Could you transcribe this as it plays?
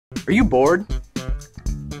Are you bored?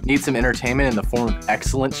 Need some entertainment in the form of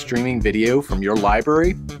excellent streaming video from your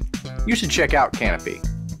library? You should check out Kanopy.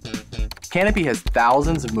 Kanopy has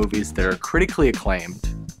thousands of movies that are critically acclaimed,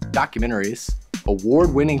 documentaries,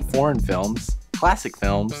 award-winning foreign films, classic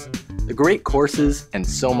films, the great courses, and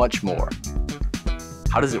so much more.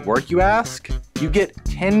 How does it work, you ask? You get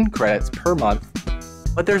 10 credits per month,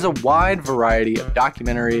 but there's a wide variety of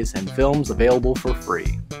documentaries and films available for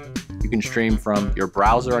free. You can stream from your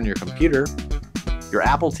browser on your computer, your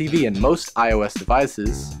Apple TV and most iOS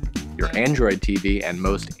devices, your Android TV and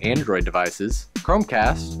most Android devices,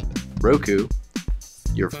 Chromecast, Roku,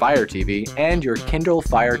 your Fire TV, and your Kindle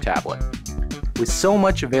Fire tablet. With so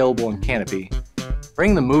much available in Kanopy,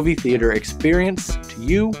 bring the movie theater experience to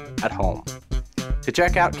you at home. To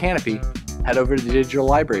check out Kanopy, head over to the digital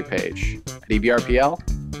library page at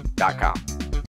ebrpl.com.